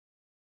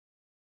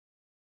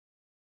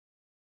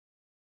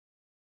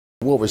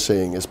What we're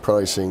seeing is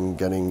pricing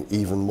getting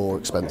even more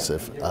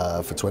expensive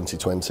for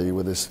 2020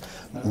 with this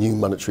new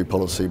monetary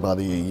policy by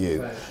the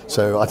EU.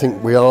 So I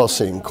think we are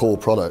seeing core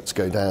products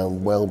go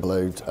down well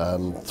below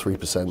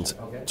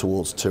 3%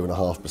 towards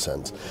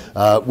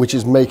 2.5%, which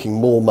is making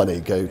more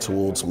money go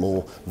towards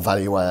more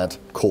value add,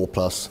 core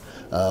plus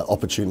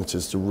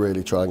opportunities to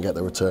really try and get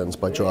the returns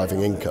by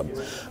driving income.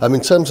 In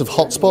terms of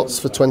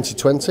hotspots for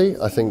 2020,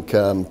 I think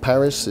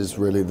Paris is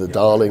really the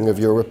darling of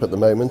Europe at the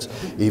moment,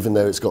 even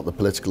though it's got the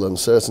political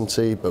uncertainty.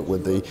 But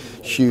with the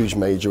huge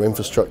major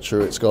infrastructure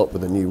it's got,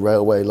 with the new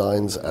railway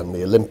lines and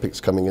the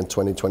Olympics coming in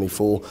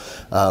 2024,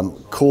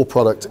 core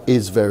product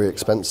is very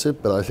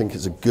expensive, but I think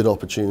it's a good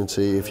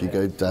opportunity if you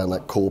go down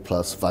that core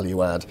plus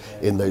value add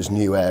in those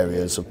new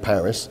areas of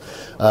Paris.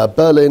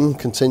 Berlin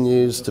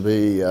continues to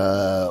be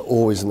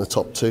always in the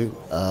top two.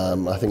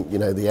 I think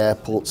the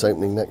airport's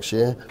opening next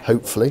year,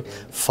 hopefully,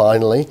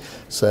 finally.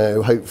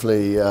 So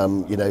hopefully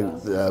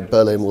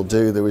Berlin will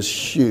do. There is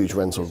huge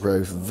rental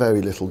growth,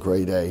 very little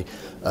grade A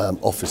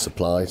office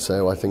supply,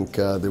 so I think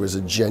there is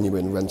a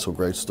genuine rental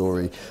growth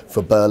story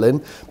for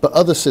Berlin. But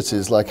other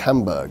cities like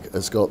Hamburg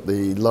has got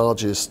the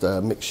largest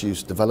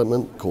mixed-use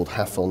development called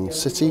Hafen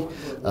City,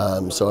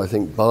 so I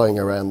think buying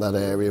around that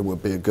area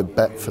would be a good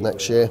bet for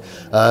next year.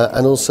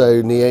 And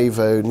also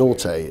Nuevo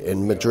Norte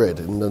in Madrid,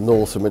 in the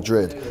north of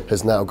Madrid,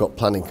 has now got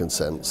planning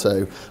consent.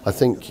 So I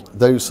think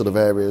those sort of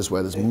areas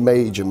where there's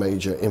major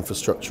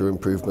infrastructure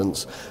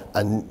improvements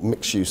and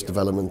mixed-use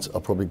development are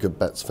probably good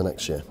bets for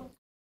next year.